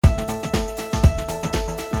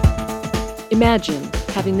Imagine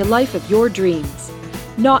having the life of your dreams.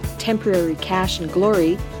 Not temporary cash and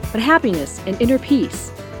glory, but happiness and inner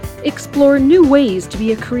peace. Explore new ways to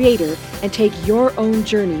be a creator and take your own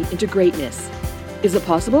journey into greatness. Is it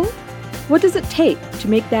possible? What does it take to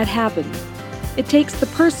make that happen? It takes the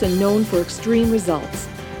person known for extreme results.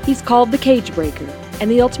 He's called the cage breaker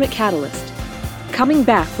and the ultimate catalyst. Coming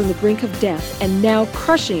back from the brink of death and now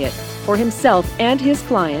crushing it for himself and his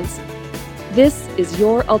clients, this is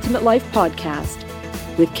Your Ultimate Life Podcast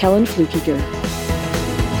with Kellen Flukiger.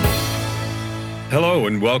 Hello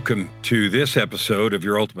and welcome to this episode of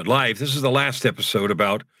Your Ultimate Life. This is the last episode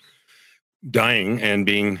about dying and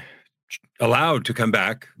being allowed to come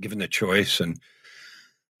back, given the choice, and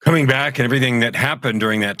coming back and everything that happened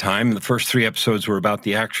during that time. The first 3 episodes were about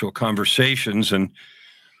the actual conversations, and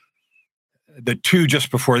the 2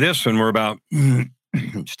 just before this one were about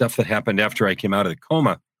stuff that happened after I came out of the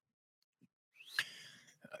coma.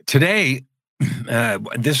 Today,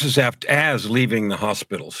 this is as leaving the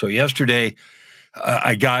hospital. So yesterday,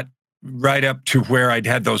 I got right up to where I'd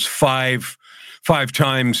had those five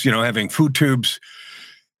times, having food tubes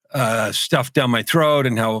stuffed down my throat,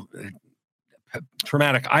 and how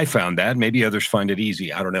traumatic I found that. Maybe others find it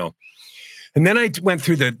easy. I don't know. And then I went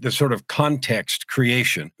through the sort of context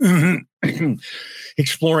creation,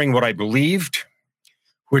 exploring what I believed,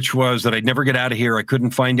 which was that I'd never get out of here. I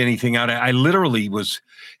couldn't find anything out. I literally was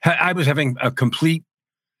having a complete,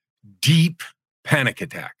 deep panic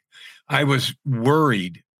attack. I was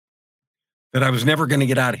worried that I was never going to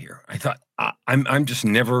get out of here. I thought, I'm just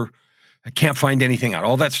never, I can't find anything out.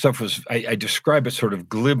 All that stuff was, I describe it sort of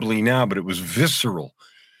glibly now, but it was visceral,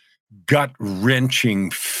 gut-wrenching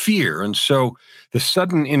fear. And so the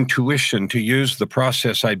sudden intuition to use the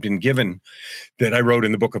process I'd been given that I wrote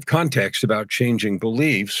in the book of Context about changing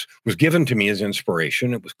beliefs was given to me as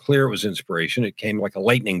inspiration. It was clear it was inspiration. It came like a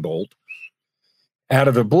lightning bolt out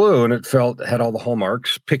of the blue, and it had all the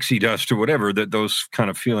hallmarks, pixie dust or whatever, that those kind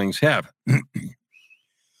of feelings have.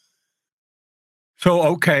 So,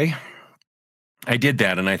 okay, I did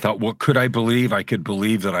that, and I thought, what could I believe? I could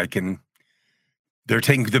believe that they're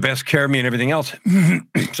taking the best care of me and everything else.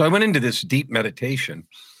 So I went into this deep meditation,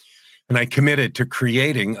 and I committed to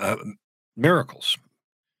creating miracles.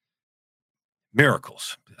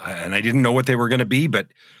 And I didn't know what they were going to be, but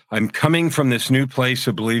I'm coming from this new place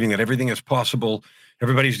of believing that everything is possible.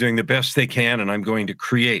 Everybody's doing the best they can, and I'm going to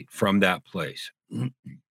create from that place.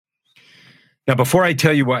 Now, before I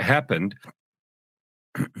tell you what happened,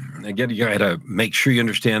 again, you got to make sure you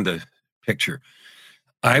understand the picture.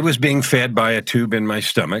 I was being fed by a tube in my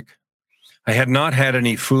stomach. I had not had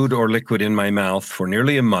any food or liquid in my mouth for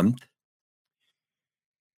nearly a month.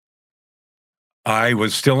 I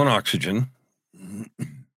was still on oxygen.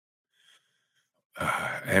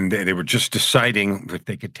 And they were just deciding if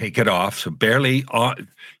they could take it off. So barely,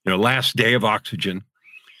 last day of oxygen,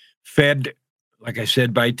 fed, like I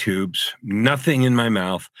said, by tubes, nothing in my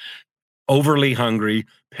mouth, overly hungry,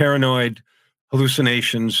 paranoid,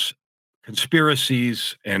 hallucinations,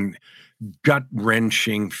 conspiracies, and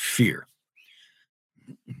gut-wrenching fear.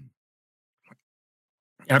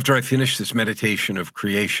 After I finished this meditation of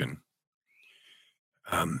creation,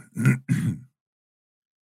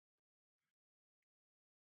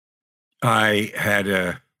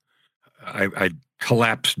 I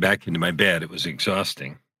collapsed back into my bed. It was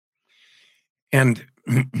exhausting. And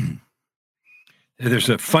there's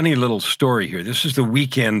a funny little story here. This is the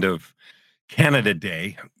weekend of Canada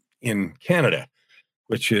Day in Canada,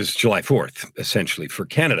 which is July 4th, essentially, for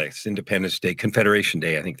Canada. It's Independence Day, Confederation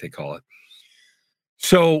Day, I think they call it.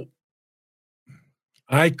 So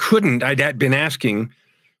I'd been asking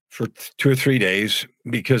for 2 or 3 days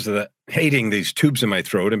because of hating these tubes in my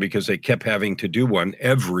throat, and because they kept having to do one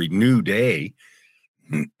every new day.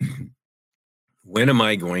 When am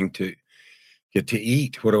I going to get to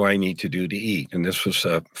eat? What do I need to do to eat? And this was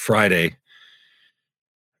Friday.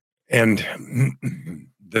 And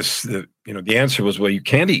the answer was, well, you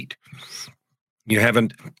can't eat. You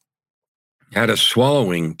haven't had a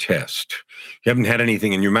swallowing test. You haven't had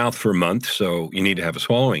anything in your mouth for a month, so you need to have a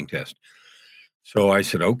swallowing test. So I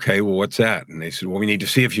said, okay, well, what's that? And they said, well, we need to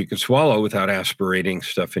see if you can swallow without aspirating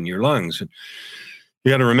stuff in your lungs. And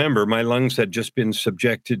you got to remember, my lungs had just been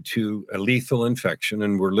subjected to a lethal infection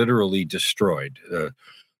and were literally destroyed.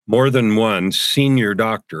 More than one senior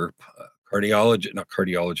doctor, not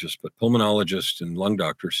cardiologist, but pulmonologist and lung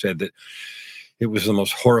doctor, said that it was the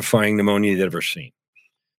most horrifying pneumonia they'd ever seen.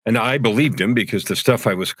 And I believed him, because the stuff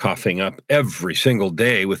I was coughing up every single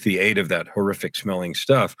day with the aid of that horrific smelling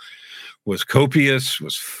stuff was copious,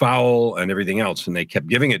 was foul, and everything else. And they kept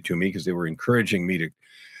giving it to me because they were encouraging me to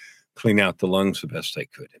clean out the lungs the best I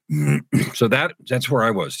could. So that's where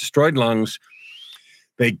I was. Destroyed lungs.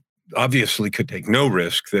 They obviously could take no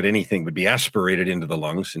risk that anything would be aspirated into the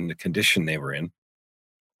lungs in the condition they were in.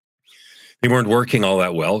 They weren't working all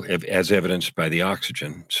that well, as evidenced by the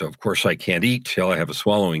oxygen. So, of course, I can't eat till I have a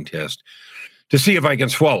swallowing test to see if I can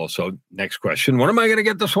swallow. So, next question, when am I going to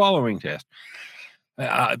get the swallowing test?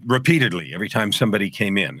 Repeatedly, every time somebody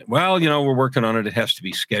came in. Well, we're working on it. It has to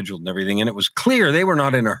be scheduled and everything. And it was clear they were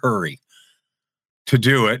not in a hurry to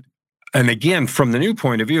do it. And again, from the new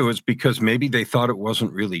point of view, it's because maybe they thought it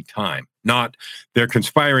wasn't really time. Not they're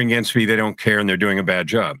conspiring against me, they don't care, and they're doing a bad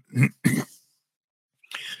job.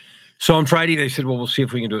 So on Friday, they said, well, we'll see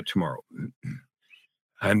if we can do it tomorrow.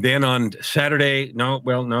 And then on Saturday, no,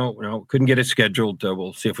 couldn't get it scheduled.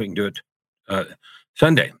 We'll see if we can do it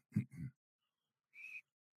Sunday.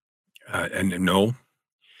 And no.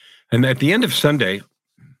 And at the end of Sunday,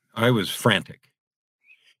 I was frantic.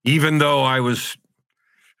 Even though I was,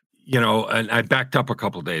 and I backed up a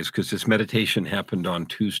couple of days because this meditation happened on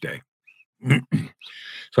Tuesday.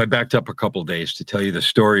 So I backed up a couple of days to tell you the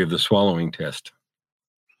story of the swallowing test.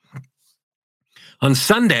 On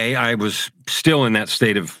Sunday, I was still in that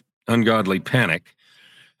state of ungodly panic.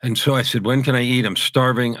 And so I said, when can I eat? I'm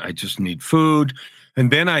starving. I just need food.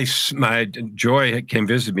 And then my Joy came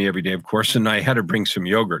visit me every day, of course, and I had her bring some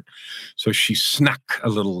yogurt. So she snuck a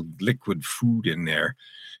little liquid food in there.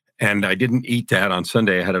 And I didn't eat that on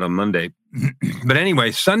Sunday. I had it on Monday. But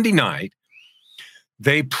anyway, Sunday night,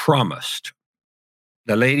 they promised.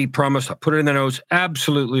 The lady promised, I'll put it in the notes,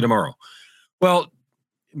 absolutely tomorrow. Well,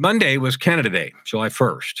 Monday was Canada Day, July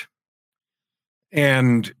 1st.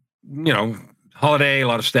 And, holiday, a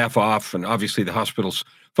lot of staff off, and obviously the hospital's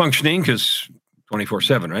functioning because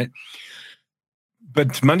 24/7, right?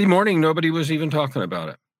 But Monday morning, nobody was even talking about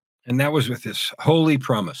it. And that was with this holy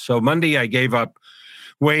promise. So Monday, I gave up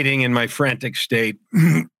waiting in my frantic state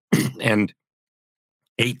and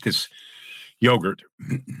ate this yogurt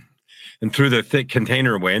and threw the thick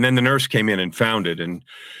container away. And then the nurse came in and found it, and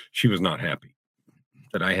she was not happy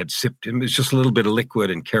that I had sipped. It was just a little bit of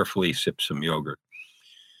liquid and carefully sipped some yogurt.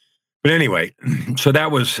 But anyway, so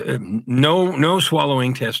that was no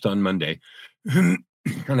swallowing test on Monday. And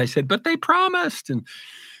I said, but they promised. And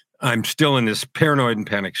I'm still in this paranoid and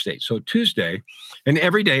panic state. So Tuesday, and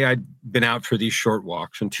every day I'd been out for these short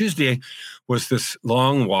walks. And Tuesday was this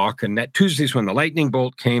long walk. And that Tuesday's when the lightning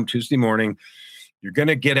bolt came, Tuesday morning. You're going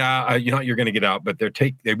to get out, you're going to get out, but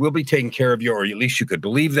they will be taking care of you, or at least you could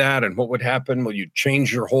believe that. And what would happen? Well, you'd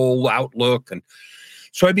change your whole outlook. And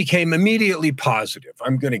so I became immediately positive.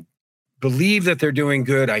 I'm going to believe that they're doing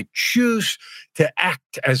good. I choose to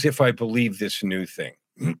act as if I believe this new thing.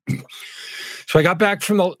 So I got back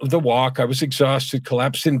from the walk. I was exhausted,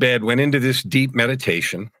 collapsed in bed, went into this deep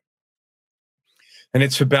meditation. And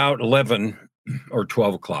it's about 11 or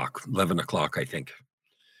 12 o'clock, 11 o'clock, I think.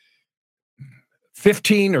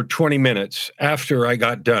 15 or 20 minutes after I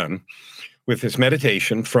got done with this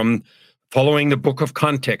meditation from following the book of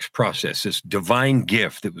context process, this divine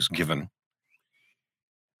gift that was given,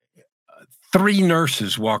 3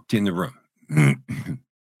 nurses walked in the room,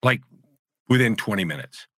 like within 20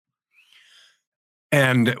 minutes.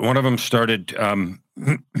 And one of them started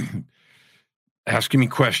asking me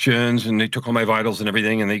questions, and they took all my vitals and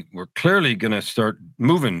everything, and they were clearly going to start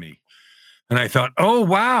moving me. And I thought, oh,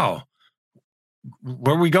 wow.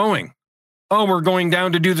 Where are we going? Oh, we're going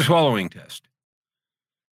down to do the swallowing test.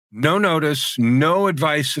 No notice, no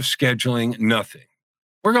advice of scheduling, nothing.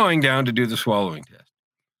 We're going down to do the swallowing test.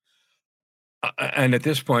 And at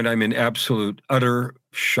this point, I'm in absolute, utter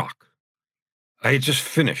shock. I had just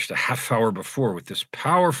finished a half hour before with this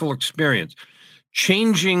powerful experience,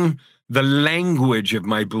 changing the language of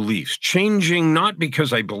my beliefs, changing not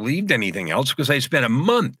because I believed anything else, because I spent a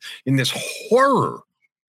month in this horror.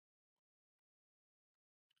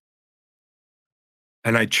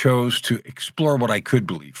 And I chose to explore what I could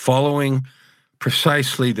believe, following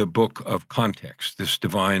precisely the book of context, this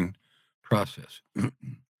divine process.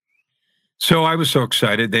 So I was so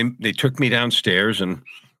excited. They took me downstairs and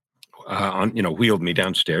wheeled me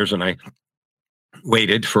downstairs, and I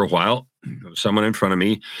waited for a while. There was someone in front of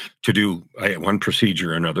me to do one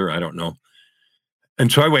procedure or another. I don't know.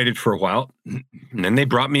 And so I waited for a while, and then they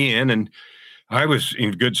brought me in, and I was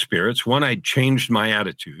in good spirits. One, I changed my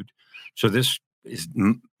attitude. So this is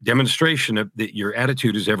demonstration of that your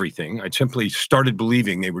attitude is everything. I simply started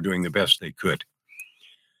believing they were doing the best they could.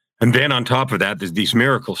 And then on top of that, these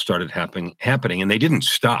miracles started happening, and they didn't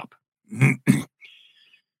stop.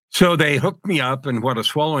 So they hooked me up, and what a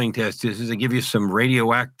swallowing test is they give you some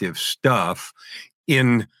radioactive stuff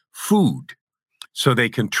in food. so they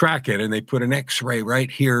can track it, and they put an X-ray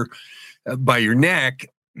right here by your neck,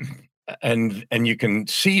 and you can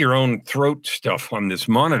see your own throat stuff on this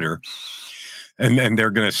monitor, and they're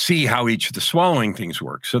going to see how each of the swallowing things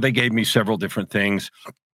work. So they gave me several different things,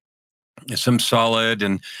 some solid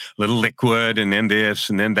and a little liquid, and then this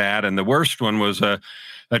and then that, and the worst one was a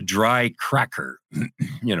dry cracker,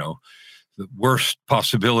 the worst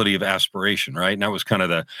possibility of aspiration, right? And that was kind of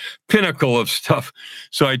the pinnacle of stuff.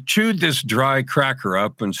 So I chewed this dry cracker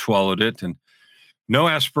up and swallowed it, and no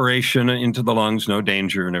aspiration into the lungs, no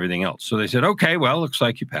danger, and everything else. So they said, okay, well, looks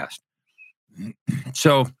like you passed.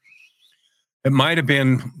 So it might have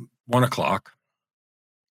been 1:00,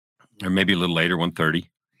 or maybe a little later, 1:30.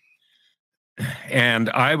 And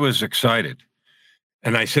I was excited.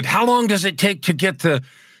 And I said, how long does it take to get the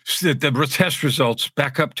test results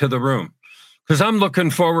back up to the room? Because I'm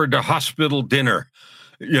looking forward to hospital dinner.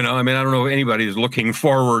 I don't know if anybody is looking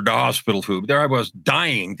forward to hospital food. There I was,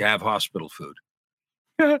 dying to have hospital food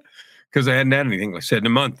because I hadn't had anything, like I said, in a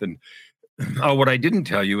month. And what I didn't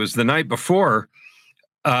tell you is the night before,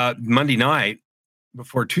 Monday night,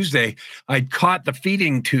 before Tuesday, I'd caught the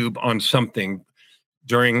feeding tube on something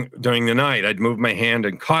during the night. I'd moved my hand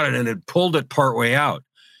and caught it and had pulled it partway out.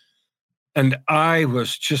 And I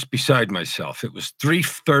was just beside myself. It was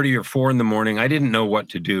 3:30 or 4 in the morning. I didn't know what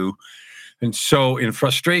to do. And so in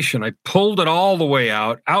frustration, I pulled it all the way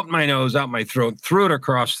out my nose, out my throat, threw it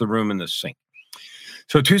across the room in the sink.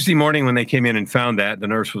 So Tuesday morning, when they came in and found that, the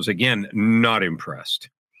nurse was again not impressed.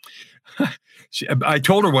 I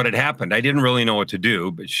told her what had happened. I didn't really know what to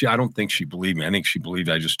do, but I don't think she believed me. I think she believed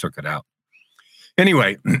I just took it out.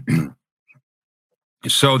 Anyway,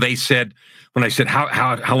 so they said, when I said,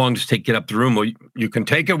 how long does it take to get up the room? Well, you can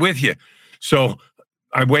take it with you. So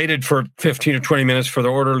I waited for 15 or 20 minutes for the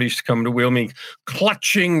orderlies to come to wheel me,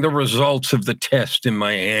 clutching the results of the test in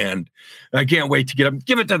my hand. I can't wait to get up,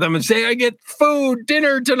 give it to them and say, I get food,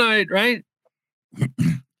 dinner tonight, right?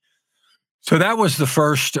 So that was the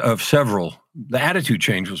first of several. The attitude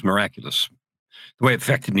change was miraculous. The way it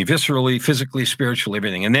affected me viscerally, physically, spiritually,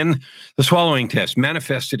 everything. And then the swallowing test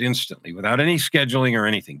manifested instantly without any scheduling or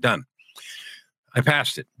anything. Done. I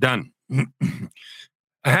passed it. Done.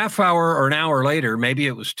 A half hour or an hour later, maybe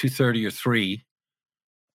it was 2:30 or 3,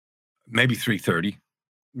 maybe 3:30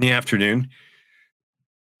 in the afternoon.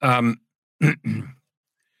 A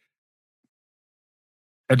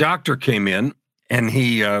doctor came in, and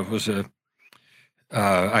he was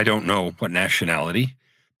I don't know what nationality,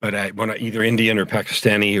 but either Indian or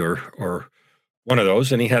Pakistani or one of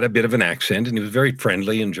those. And he had a bit of an accent, and he was very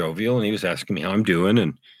friendly and jovial, and he was asking me how I'm doing.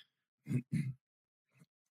 And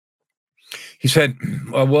he said,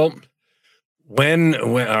 well, when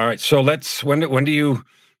all right, so when do you,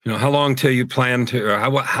 how long till you plan to,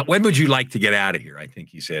 or when would you like to get out of here? I think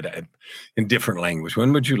he said in different language,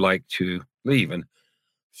 when would you like to leave? And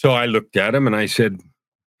so I looked at him and I said,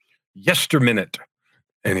 yesterminute.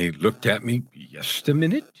 And he looked at me,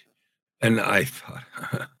 yesterminute? And I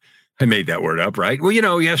thought, I made that word up, right? Well,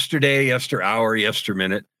 yesterday, yesterhour,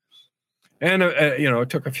 yesterminute. And, it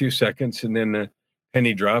took a few seconds, and then the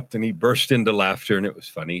penny dropped, and he burst into laughter, and it was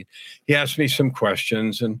funny. He asked me some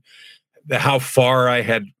questions, and how far I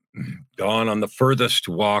had gone on the furthest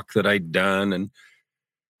walk that I'd done, and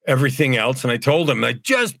everything else. And I told him I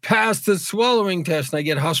just passed the swallowing test and I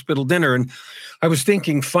get hospital dinner. And I was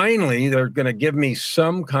thinking, finally, they're going to give me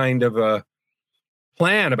some kind of a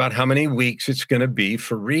plan about how many weeks it's going to be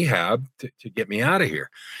for rehab to get me out of here.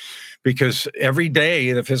 Because every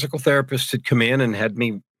day the physical therapist had come in and had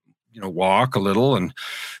me, walk a little. And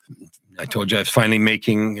I told you I was finally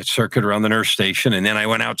making a circuit around the nurse station. And then I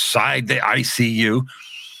went outside the ICU.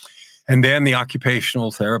 And then the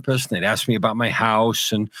occupational therapist, they'd ask me about my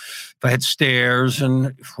house and if I had stairs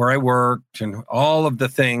and where I worked and all of the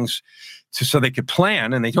things so they could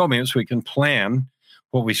plan. And they told me so we can plan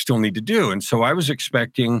what we still need to do. And so I was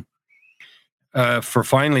expecting for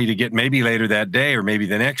finally to get maybe later that day or maybe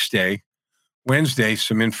the next day, Wednesday,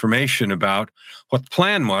 some information about what the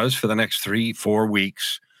plan was for the next 3-4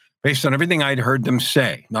 weeks based on everything I'd heard them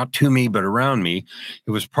say, not to me, but around me.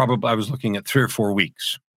 It was probably, I was looking at 3 or 4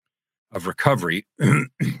 weeks of recovery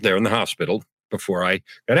there in the hospital before I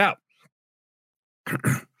got out.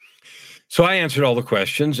 So I answered all the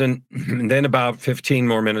questions, and then about 15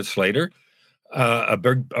 more minutes later, a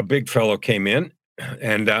big fellow came in,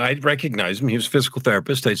 and I recognized him. He was a physical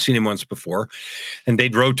therapist. I'd seen him once before, and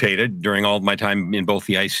they'd rotated during all of my time in both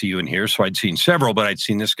the ICU and here. So I'd seen several, but I'd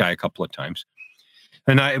seen this guy a couple of times,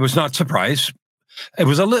 and it was not surprise. It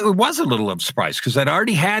was a little of surprise because I'd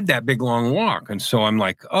already had that big long walk, and so I'm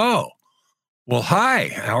like, oh. Well, hi,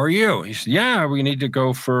 how are you? He said, yeah, we need to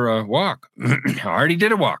go for a walk. I already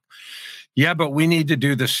did a walk. Yeah, but we need to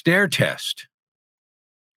do the stair test.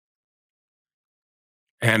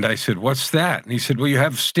 And I said, what's that? And he said, well, you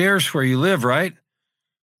have stairs where you live, right?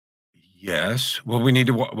 Yes. Well, we need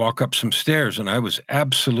to walk up some stairs. And I was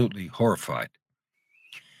absolutely horrified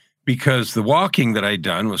because the walking that I'd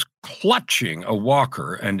done was clutching a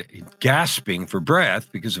walker and gasping for breath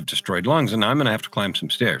because of destroyed lungs. And I'm going to have to climb some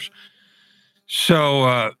stairs.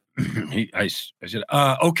 So I said,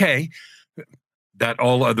 okay. That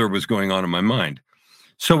all other was going on in my mind.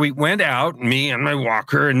 So we went out, me and my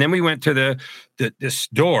walker, and then we went to this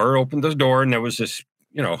door, opened the door, and there was this,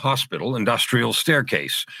 hospital industrial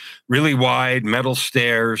staircase, really wide metal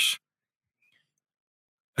stairs.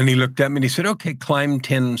 And he looked at me and he said, okay, climb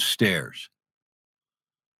 10 stairs.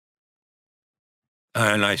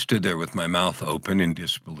 And I stood there with my mouth open in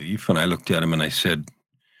disbelief. And I looked at him and I said,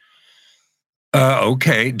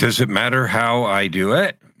 okay, does it matter how I do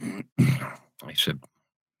it? I said,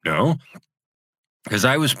 no, because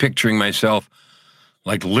I was picturing myself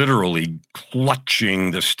like literally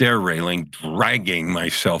clutching the stair railing, dragging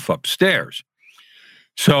myself upstairs.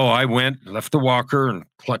 So I left the walker and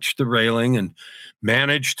clutched the railing and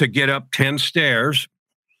managed to get up 10 stairs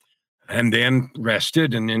and then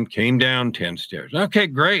rested and then came down 10 stairs. Okay,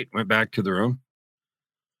 great. Went back to the room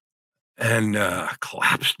and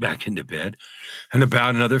collapsed back into bed. And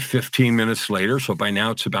about another 15 minutes later, so by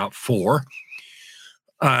now it's about 4,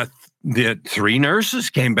 the 3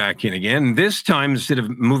 nurses came back in again. This time, instead of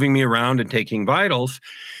moving me around and taking vitals,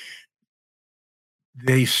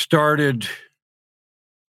 they started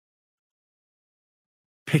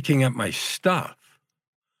picking up my stuff.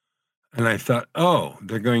 And I thought, oh,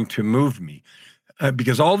 they're going to move me.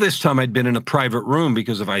 Because all this time I'd been in a private room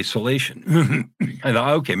because of isolation. I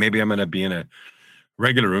thought, okay, maybe I'm going to be in a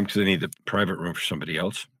regular room because I need a private room for somebody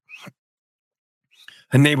else.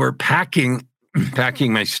 And they were packing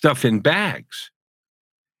my stuff in bags.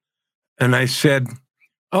 And I said,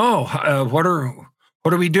 oh, what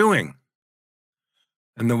are we doing?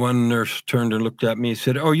 And the one nurse turned and looked at me and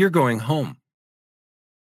said, oh, you're going home.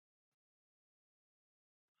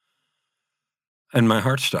 And my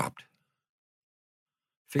heart stopped.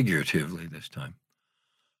 Figuratively this time.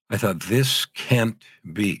 I thought, this can't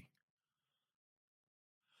be.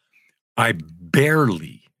 I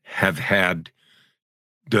barely have had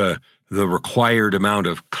the required amount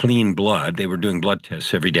of clean blood. They were doing blood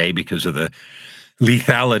tests every day because of the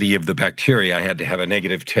lethality of the bacteria. I had to have a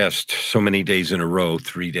negative test so many days in a row,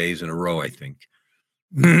 3 days in a row, I think.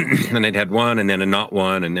 And I'd had one and then a not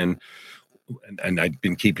one. And I'd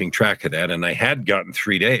been keeping track of that. And I had gotten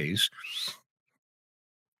 3 days.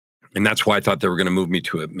 And that's why I thought they were going to move me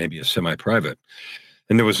to maybe a semi-private.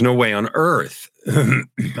 And there was no way on earth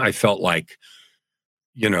I felt like,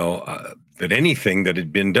 that anything that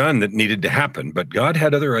had been done that needed to happen. But God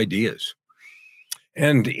had other ideas.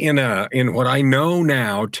 And in what I know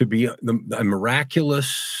now to be the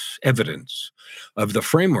miraculous evidence of the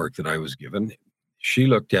framework that I was given, she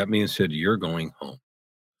looked at me and said, you're going home.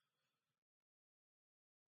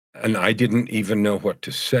 And I didn't even know what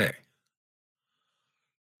to say.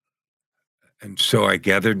 And so I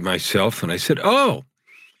gathered myself and I said, oh,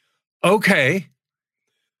 okay.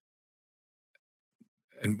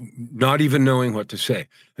 And not even knowing what to say.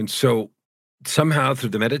 And so somehow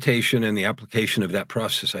through the meditation and the application of that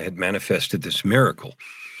process, I had manifested this miracle.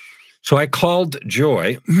 So I called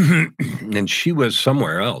Joy and she was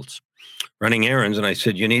somewhere else running errands. And I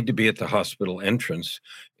said, you need to be at the hospital entrance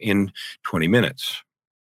in 20 minutes.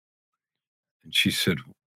 And she said,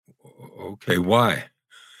 okay, why?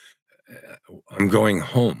 I'm going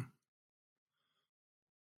home.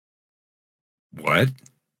 What?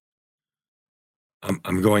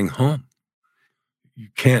 I'm going home. You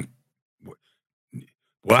can't.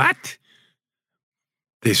 What?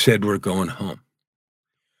 They said, we're going home.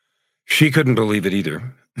 She couldn't believe it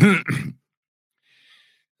either.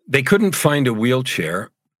 They couldn't find a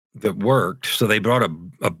wheelchair that worked, so they brought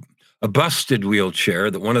a busted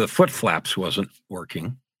wheelchair that one of the foot flaps wasn't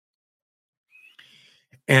working.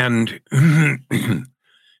 And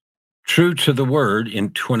true to the word,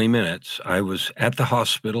 in 20 minutes, I was at the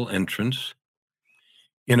hospital entrance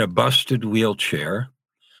in a busted wheelchair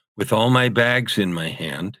with all my bags in my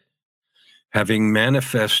hand, having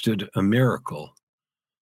manifested a miracle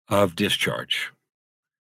of discharge.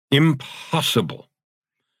 Impossible.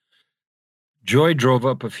 Joy drove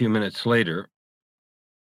up a few minutes later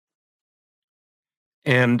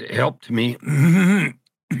and helped me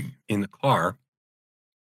in the car.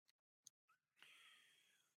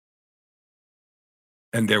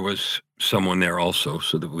 And there was someone there also,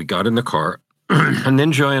 so that we got in the car And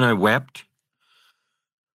then Joy and I wept.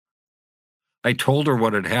 I told her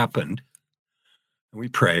what had happened. We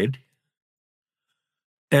prayed.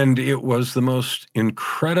 And it was the most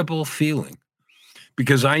incredible feeling,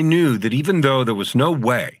 because I knew that even though there was no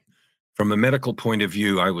way, from a medical point of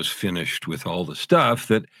view, I was finished with all the stuff,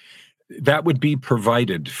 that would be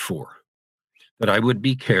provided for, that I would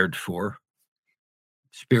be cared for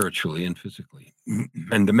spiritually and physically.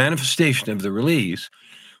 And the manifestation of the release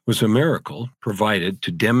was a miracle provided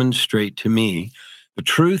to demonstrate to me the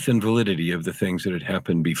truth and validity of the things that had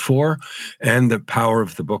happened before, and the power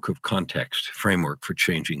of the book of context framework for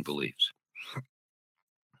changing beliefs.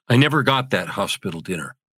 I never got that hospital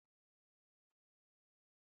dinner.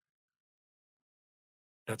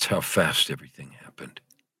 That's how fast everything happened.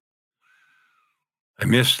 I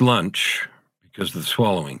missed lunch because of the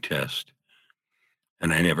swallowing test,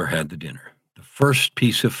 and I never had the dinner. The first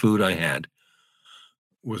piece of food I had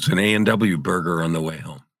was an A&W burger on the way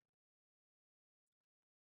home.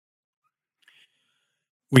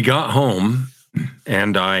 We got home,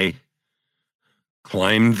 and I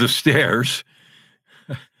climbed the stairs,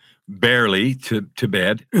 barely, to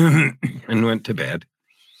bed, and went to bed.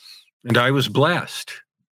 And I was blessed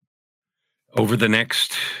over the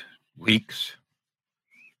next weeks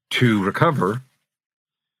to recover.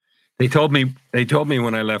 They told me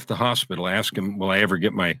when I left the hospital, I asked them, will I ever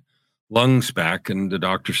get my lungs back? And the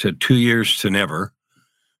doctor said 2 years to never,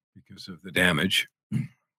 because of the damage.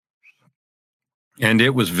 And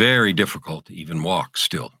it was very difficult to even walk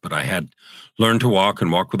still, but I had learned to walk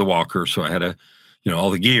and walk with a walker. So I had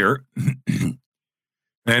all the gear,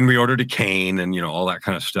 and we ordered a cane and, all that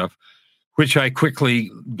kind of stuff, which I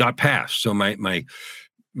quickly got past. So my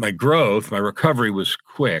growth, my recovery was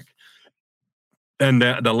quick. And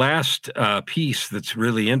the last piece that's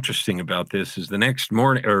really interesting about this is the next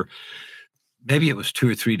morning, or maybe it was 2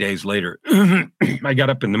 or 3 days later, I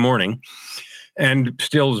got up in the morning and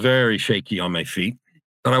still was very shaky on my feet.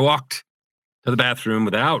 But I walked to the bathroom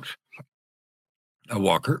without a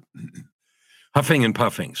walker, huffing and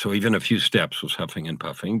puffing. So even a few steps was huffing and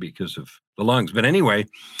puffing because of the lungs. But anyway,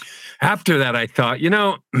 after that, I thought,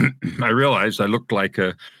 I realized I looked like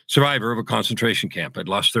a survivor of a concentration camp. I'd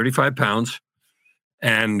lost 35 pounds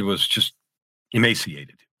and was just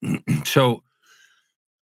emaciated. So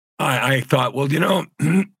I thought, well,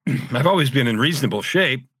 I've always been in reasonable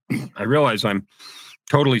shape. I realize I'm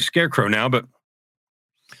totally scarecrow now, but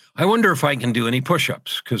I wonder if I can do any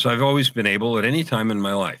push-ups, because I've always been able at any time in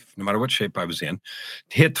my life, no matter what shape I was in,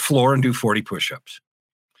 to hit the floor and do 40 push-ups.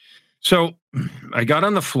 So I got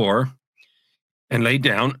on the floor and laid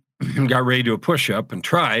down and got ready to do a push-up and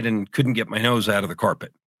tried and couldn't get my nose out of the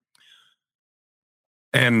carpet.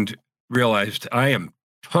 And realized I am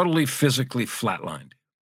totally physically flatlined.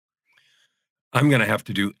 I'm going to have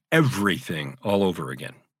to do everything all over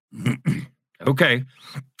again. Okay.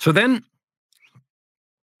 So then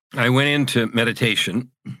I went into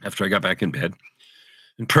meditation after I got back in bed,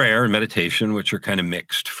 and prayer and meditation, which are kind of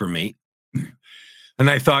mixed for me. And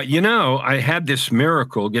I thought, I had this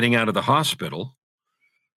miracle getting out of the hospital,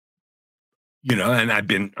 and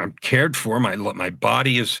I'm cared for. My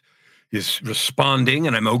body is responding,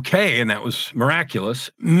 and I'm okay. And that was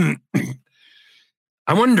miraculous.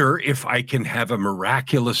 I wonder if I can have a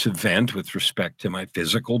miraculous event with respect to my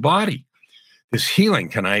physical body. This healing,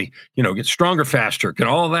 can I, get stronger faster? Can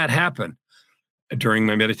all that happen during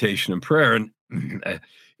my meditation and prayer? And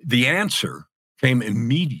the answer came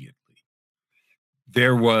immediately.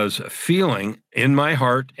 There was a feeling in my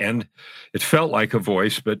heart, and it felt like a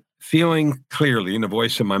voice, but feeling clearly in a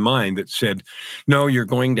voice in my mind that said, no, you're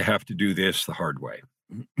going to have to do this the hard way.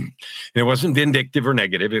 It wasn't vindictive or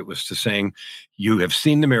negative. It was to saying, you have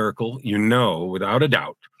seen the miracle, without a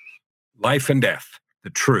doubt, life and death, the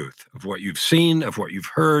truth of what you've seen, of what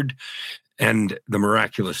you've heard, and the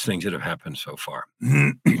miraculous things that have happened so far.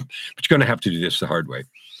 But you're going to have to do this the hard way.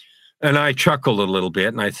 And I chuckled a little bit,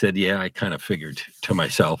 and I said, yeah, I kind of figured to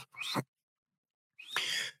myself.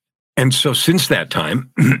 And so since that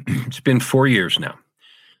time, it's been 4 years now.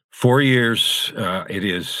 4 years, it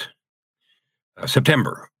is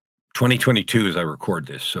September 2022 as I record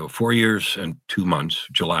this. So 4 years and 2 months,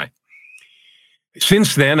 July.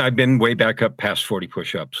 Since then, I've been way back up past 40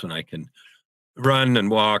 push-ups, and I can run and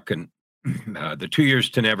walk, and the 2 years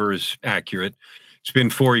to never is accurate. It's been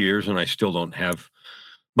 4 years, and I still don't have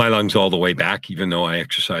my lungs all the way back, even though I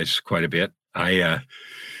exercise quite a bit. I,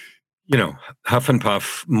 huff and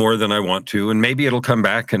puff more than I want to, and maybe it'll come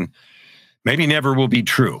back, and maybe never will be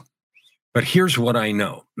true. But here's what I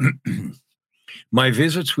know. My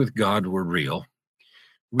visits with God were real.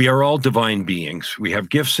 We are all divine beings. We have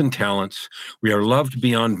gifts and talents. We are loved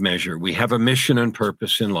beyond measure. We have a mission and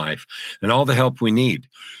purpose in life, and all the help we need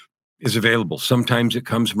is available. Sometimes it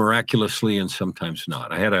comes miraculously and sometimes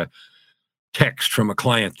not. I had a text from a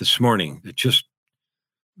client this morning that just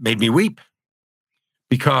made me weep,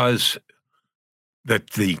 because the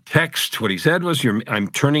text, what he said was, I'm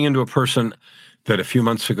turning into a person that a few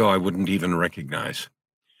months ago I wouldn't even recognize.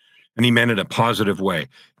 And he meant it in a positive way.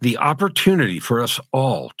 The opportunity for us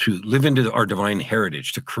all to live into our divine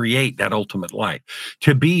heritage, to create that ultimate life,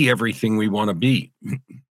 to be everything we want to be,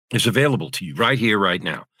 is available to you right here, right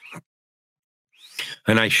now.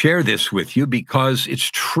 And I share this with you because it's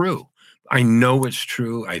true. I know it's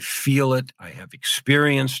true. I feel it. I have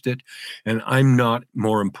experienced it. And I'm not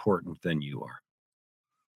more important than you are.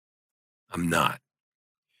 I'm not.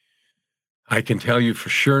 I can tell you for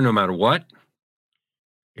sure, no matter what,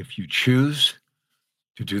 if you choose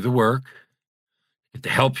to do the work, get the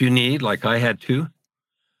help you need, like I had to,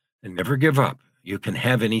 and never give up, you can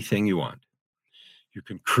have anything you want. You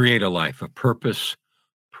can create a life of purpose,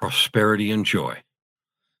 prosperity, and joy.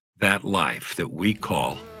 That life that we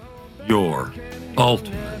call your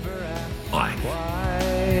ultimate life.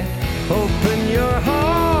 Open your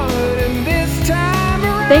heart and this time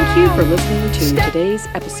around. Thank you for listening to today's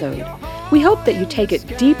episode. We hope that you take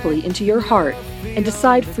it deeply into your heart and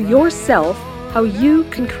decide for yourself how you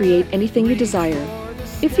can create anything you desire.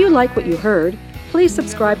 If you like what you heard, please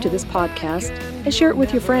subscribe to this podcast and share it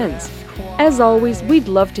with your friends. As always, we'd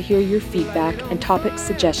love to hear your feedback and topic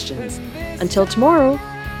suggestions. Until tomorrow,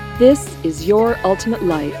 this is Your Ultimate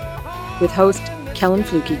Life with host Kellen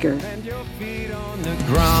Flukiger. Stand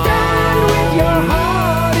with your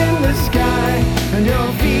heart in the sky and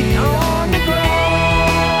your feet